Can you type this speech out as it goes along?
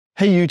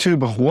Hey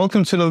YouTube,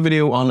 welcome to another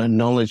video on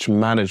knowledge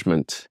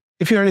management.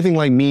 If you're anything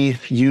like me,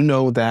 you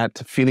know that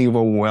feeling of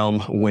overwhelm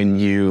when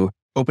you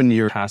open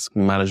your task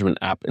management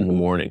app in the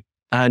morning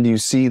and you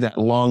see that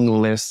long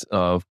list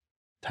of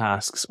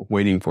tasks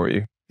waiting for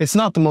you. It's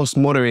not the most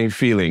motivating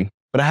feeling,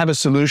 but I have a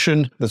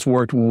solution that's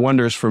worked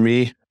wonders for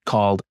me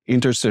called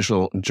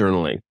interstitial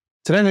journaling.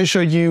 Today I'm going to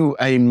show you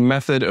a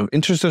method of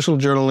interstitial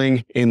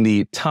journaling in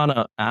the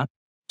Tana app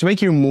to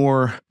make you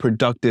more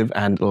productive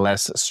and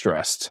less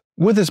stressed.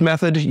 With this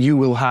method, you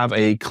will have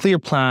a clear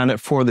plan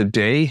for the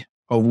day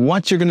of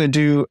what you're going to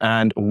do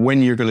and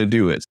when you're going to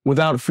do it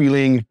without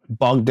feeling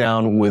bogged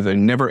down with a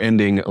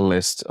never-ending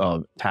list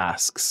of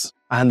tasks.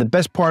 And the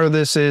best part of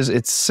this is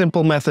it's a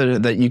simple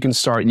method that you can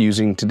start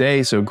using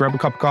today. So grab a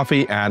cup of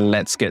coffee and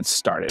let's get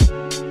started.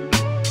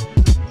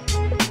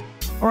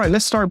 All right,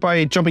 let's start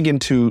by jumping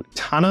into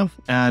Tana,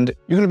 and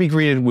you're going to be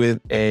greeted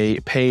with a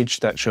page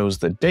that shows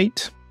the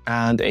date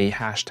and a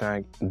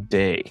hashtag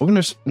day. We're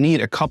going to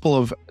need a couple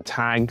of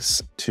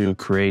tags to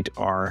create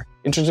our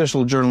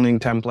interstitial journaling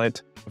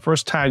template. The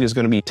first tag is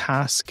going to be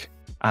task,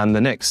 and the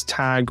next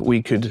tag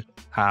we could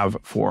have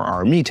for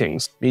our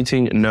meetings,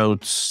 meeting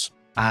notes.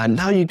 And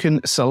now you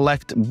can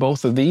select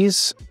both of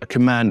these,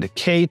 Command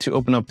K to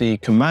open up the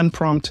command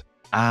prompt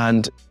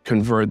and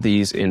convert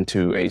these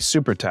into a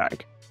super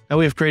tag. Now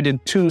we've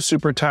created two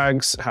super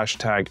tags,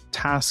 hashtag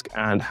task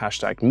and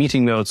hashtag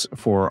meeting notes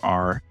for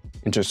our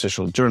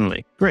interstitial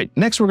journaling. Great.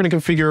 Next, we're going to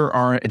configure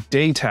our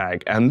day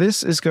tag, and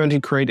this is going to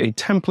create a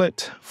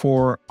template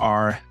for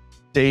our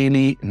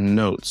daily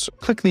notes.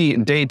 Click the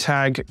day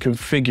tag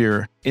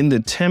configure. In the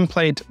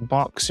template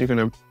box, you're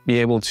going to be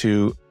able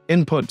to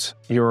input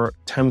your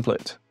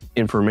template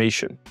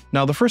information.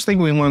 Now, the first thing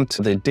we want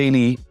the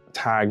daily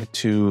tag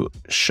to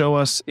show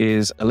us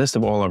is a list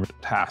of all our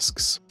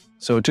tasks.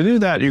 So to do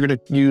that, you're going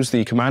to use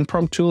the command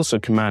prompt tool. So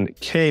Command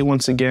K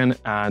once again,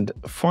 and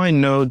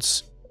find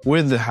nodes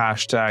with the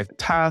hashtag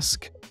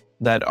task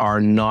that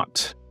are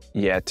not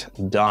yet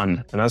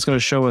done. And that's going to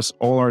show us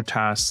all our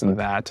tasks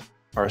that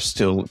are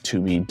still to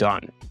be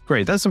done.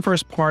 Great, that's the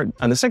first part.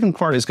 And the second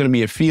part is going to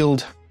be a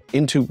field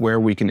into where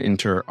we can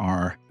enter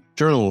our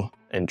journal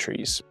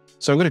entries.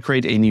 So I'm going to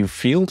create a new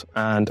field,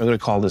 and I'm going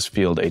to call this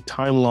field a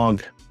time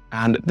log.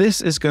 And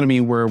this is going to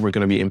be where we're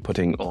going to be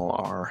inputting all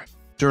our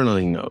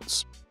journaling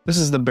notes. This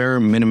is the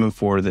bare minimum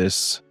for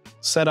this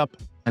setup.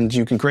 And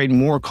you can create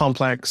more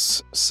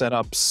complex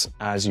setups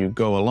as you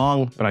go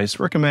along. But I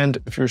just recommend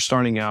if you're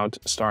starting out,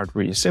 start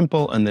really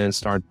simple and then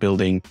start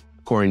building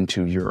according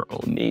to your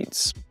own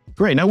needs.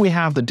 Great, now we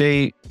have the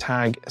day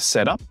tag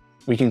set up.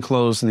 We can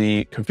close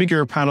the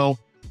configure panel.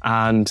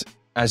 And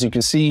as you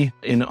can see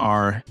in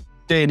our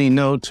daily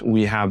note,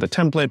 we have the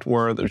template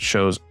where it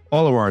shows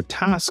all of our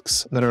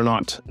tasks that are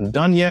not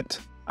done yet.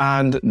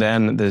 And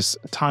then this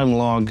time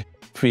log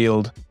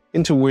field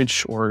into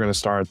which we're going to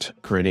start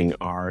creating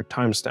our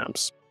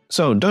timestamps.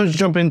 So don't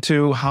jump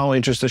into how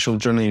interstitial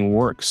journaling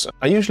works.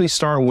 I usually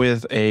start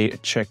with a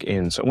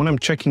check-in. So when I'm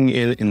checking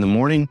in the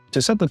morning,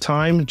 to set the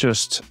time,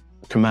 just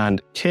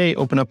Command K,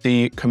 open up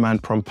the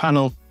command prompt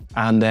panel,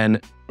 and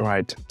then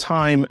write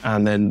time,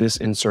 and then this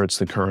inserts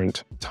the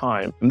current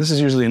time. And this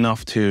is usually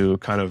enough to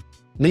kind of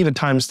leave a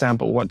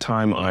timestamp at what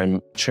time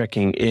I'm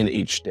checking in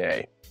each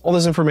day. All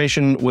this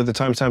information with the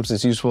timestamps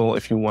is useful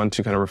if you want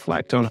to kind of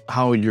reflect on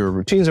how your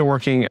routines are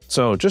working.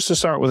 So just to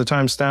start with a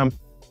timestamp,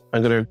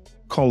 I'm going to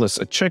call this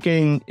a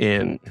checking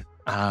in.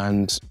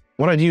 And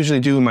what I'd usually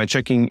do in my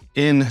checking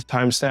in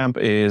timestamp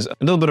is a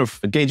little bit of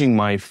gauging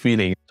my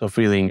feeling. So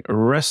feeling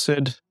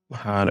rested,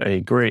 had a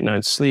great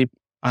night's sleep.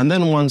 And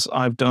then once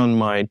I've done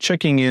my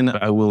checking in,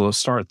 I will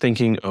start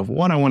thinking of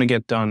what I want to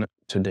get done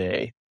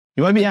today.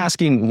 You might be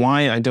asking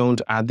why I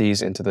don't add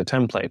these into the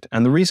template.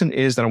 And the reason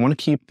is that I want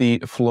to keep the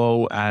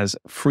flow as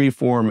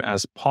freeform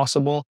as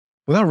possible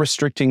without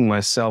restricting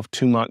myself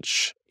too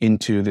much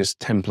into this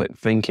template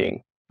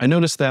thinking. I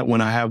noticed that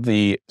when I have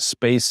the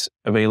space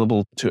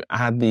available to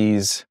add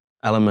these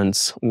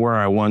elements where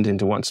I want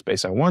into what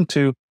space I want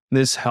to,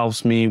 this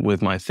helps me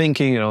with my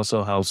thinking. It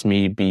also helps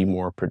me be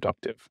more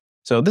productive.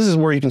 So this is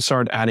where you can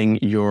start adding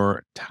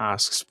your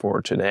tasks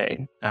for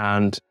today.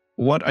 And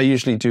what I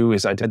usually do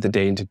is I divide the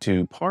day into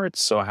two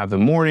parts. So I have the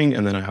morning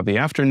and then I have the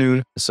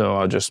afternoon. So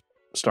I'll just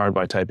start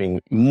by typing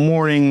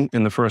morning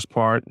in the first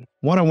part,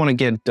 what I want to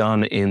get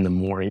done in the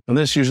morning. And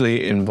this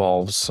usually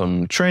involves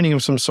some training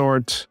of some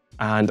sort.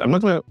 And I'm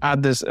not going to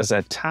add this as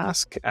a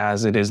task,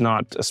 as it is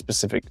not a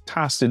specific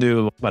task to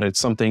do, but it's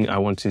something I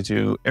want to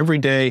do every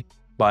day.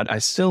 But I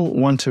still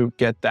want to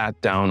get that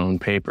down on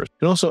paper. You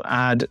can also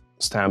add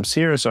stamps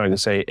here. So I can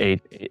say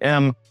 8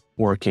 a.m.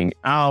 working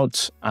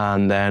out,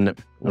 and then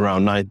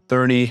around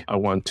 9:30, I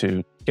want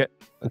to get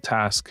a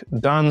task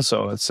done.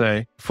 So let's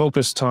say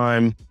focus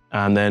time,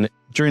 and then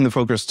during the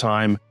focus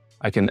time,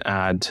 I can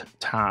add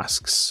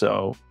tasks.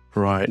 So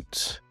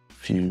write a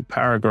few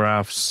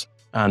paragraphs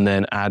and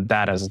then add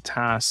that as a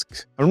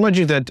task. I remind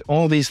you that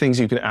all these things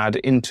you can add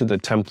into the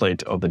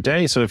template of the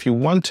day. So if you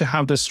want to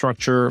have this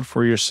structure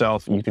for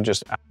yourself, you can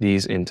just add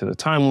these into the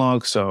time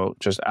log. So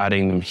just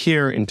adding them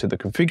here into the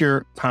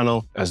configure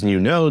panel as new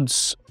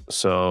nodes.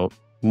 So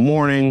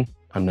morning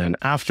and then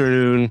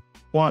afternoon,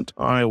 what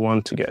I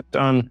want to get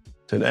done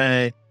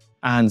today.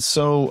 And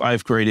so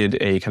I've created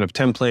a kind of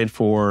template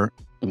for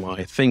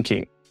my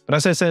thinking. But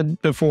as I said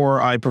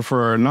before, I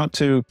prefer not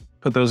to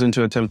put those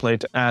into a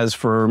template. As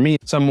for me,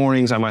 some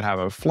mornings I might have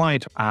a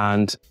flight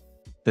and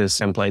this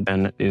template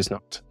then is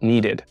not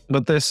needed.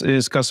 But this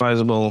is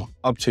customizable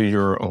up to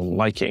your own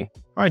liking.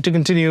 All right, to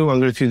continue, I'm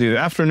going to do the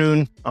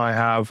afternoon. I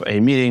have a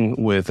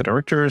meeting with the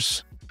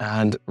directors,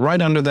 and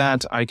right under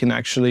that, I can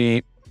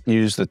actually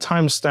use the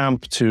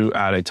timestamp to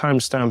add a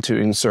timestamp to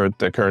insert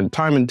the current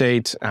time and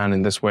date. And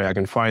in this way, I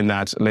can find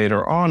that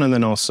later on, and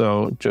then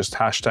also just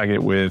hashtag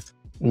it with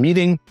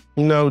meeting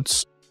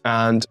notes.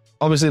 And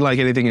obviously, like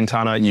anything in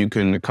Tana, you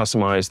can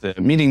customize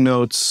the meeting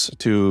notes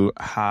to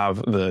have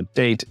the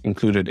date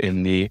included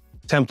in the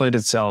template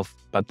itself,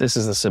 but this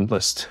is the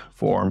simplest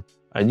form.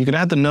 And you can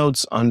add the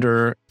notes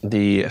under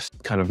the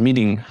kind of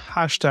meeting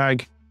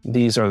hashtag.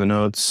 These are the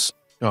notes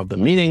of the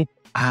meeting.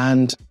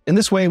 And in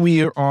this way,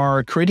 we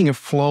are creating a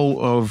flow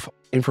of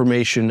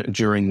information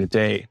during the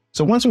day.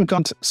 So once we've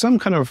got some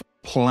kind of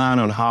plan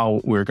on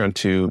how we're going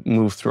to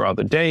move throughout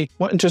the day,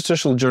 what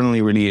interstitial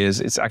journaling really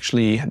is, it's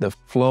actually the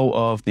flow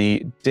of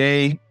the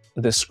day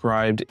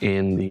described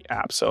in the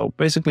app. So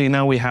basically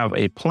now we have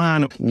a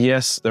plan.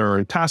 Yes, there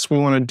are tasks we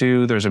want to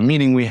do. There's a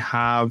meeting we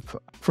have.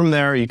 From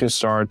there, you can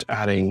start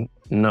adding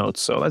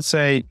notes. So let's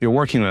say you're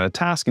working on a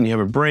task and you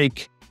have a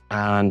break,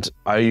 and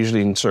I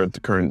usually insert the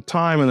current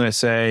time and then I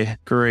say,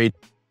 great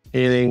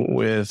meeting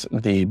with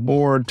the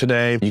board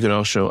today. You can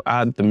also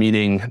add the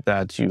meeting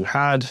that you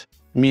had,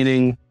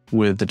 meeting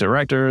with the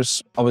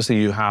directors. Obviously,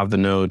 you have the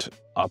note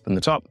up in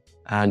the top,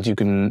 and you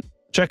can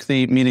check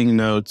the meeting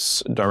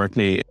notes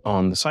directly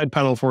on the side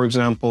panel, for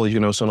example. You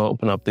can also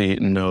open up the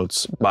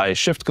notes by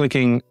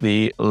shift-clicking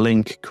the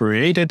link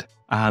created,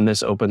 and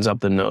this opens up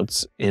the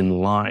notes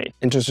in line.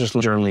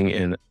 Interstitial journaling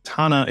in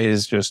Tana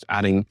is just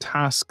adding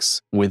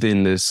tasks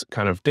within this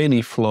kind of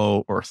daily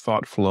flow or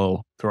thought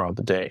flow throughout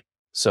the day.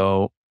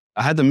 So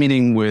I had the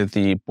meeting with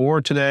the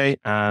board today,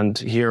 and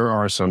here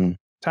are some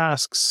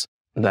tasks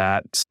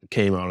that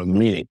came out of the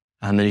meeting.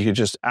 And then you could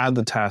just add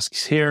the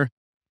tasks here,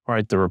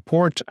 write the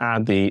report,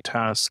 add the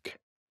task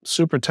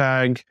super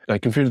tag. I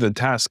configured the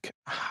task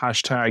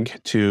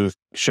hashtag to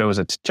show as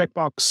a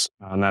checkbox,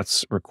 and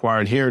that's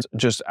required here.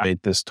 Just add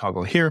this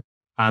toggle here,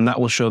 and that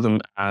will show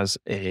them as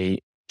a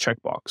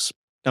checkbox.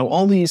 Now,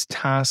 all these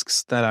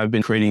tasks that I've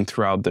been creating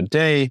throughout the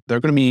day, they're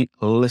going to be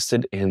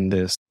listed in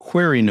this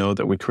query node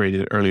that we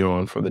created earlier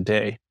on for the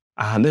day.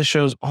 And this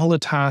shows all the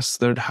tasks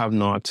that have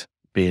not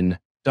been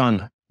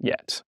done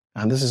yet.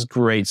 And this is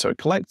great. So it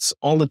collects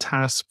all the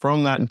tasks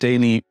from that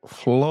daily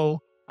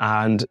flow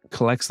and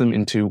collects them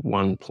into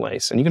one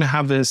place. And you're going to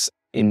have this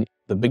in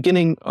the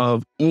beginning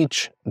of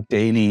each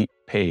daily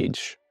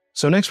page.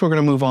 So next we're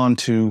going to move on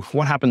to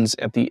what happens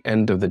at the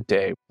end of the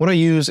day. What I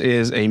use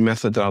is a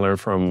method that I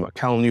learned from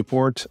Cal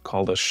Newport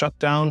called a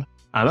shutdown.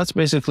 And that's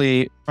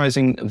basically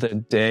summarizing the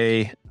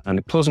day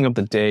and closing up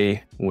the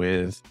day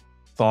with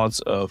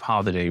thoughts of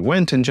how the day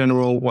went in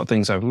general, what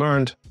things I've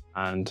learned,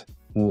 and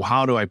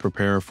how do I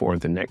prepare for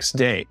the next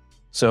day.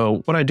 So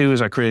what I do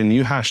is I create a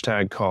new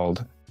hashtag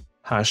called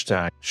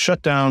hashtag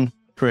shutdown,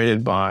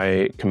 created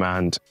by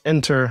command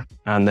enter,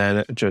 and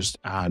then just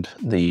add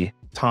the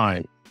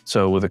time.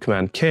 So with the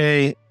command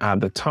K,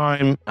 add the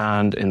time,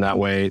 and in that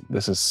way,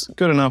 this is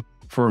good enough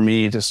for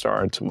me to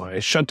start my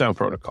shutdown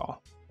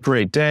protocol.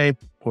 Great day,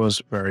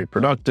 was very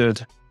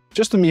productive.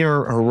 Just the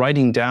mere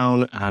writing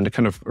down and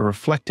kind of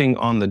reflecting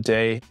on the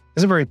day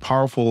is a very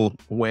powerful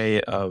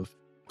way of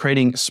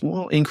creating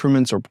small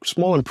increments or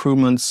small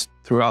improvements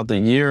throughout the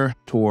year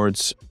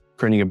towards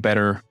creating a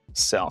better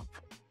self.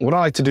 What I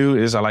like to do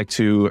is I like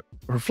to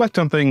reflect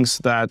on things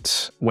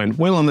that went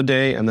well on the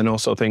day, and then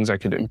also things I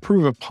could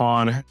improve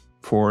upon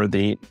for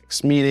the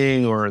next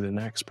meeting or the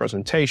next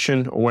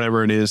presentation or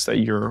whatever it is that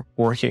you're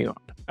working on.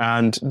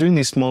 And doing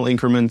these small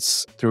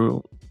increments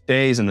through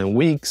days and then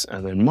weeks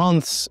and then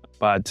months.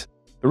 But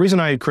the reason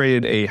I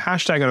created a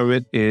hashtag out of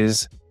it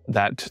is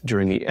that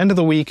during the end of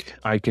the week,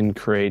 I can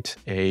create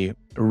a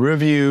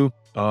review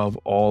of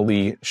all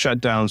the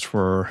shutdowns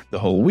for the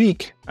whole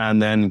week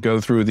and then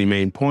go through the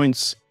main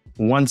points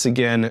once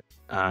again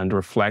and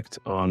reflect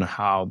on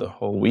how the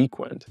whole week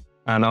went.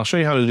 And I'll show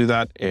you how to do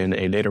that in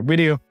a later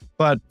video.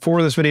 But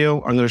for this video,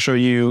 I'm going to show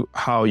you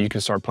how you can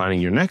start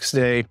planning your next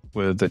day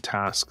with the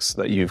tasks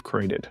that you've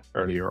created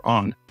earlier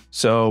on.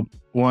 So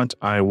what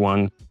I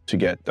want to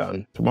get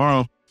done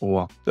tomorrow,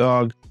 walk the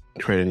dog,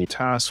 create a new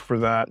task for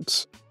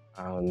that.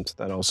 And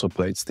that also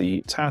plates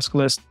the task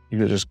list. You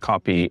can just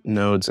copy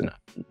nodes and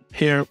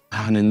here.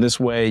 And in this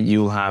way,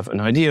 you'll have an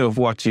idea of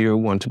what you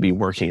want to be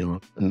working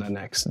on in the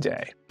next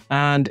day.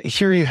 And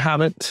here you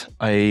have it,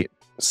 a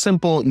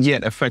simple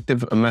yet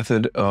effective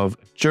method of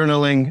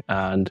journaling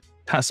and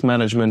task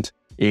management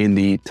in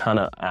the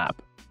Tana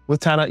app.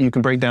 With Tana, you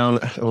can break down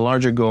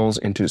larger goals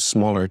into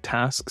smaller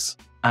tasks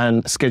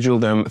and schedule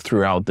them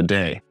throughout the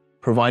day,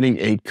 providing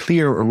a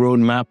clear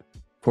roadmap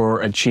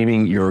for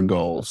achieving your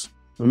goals.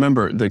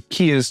 Remember, the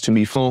key is to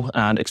be full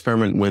and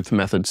experiment with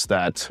methods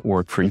that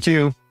work for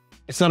you.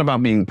 It's not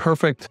about being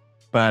perfect,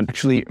 but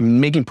actually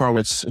making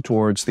progress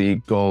towards the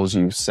goals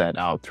you set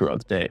out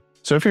throughout the day.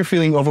 So if you're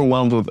feeling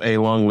overwhelmed with a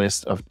long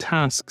list of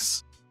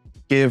tasks,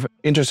 give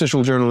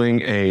interstitial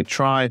journaling a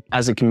try,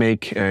 as it can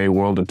make a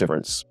world of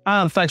difference.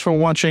 And thanks for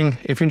watching.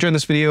 If you enjoyed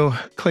this video,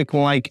 click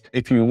like.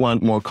 If you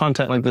want more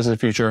content like this in the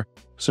future,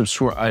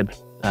 subscribe,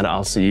 and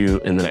I'll see you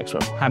in the next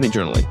one. Happy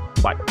journaling.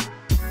 Bye.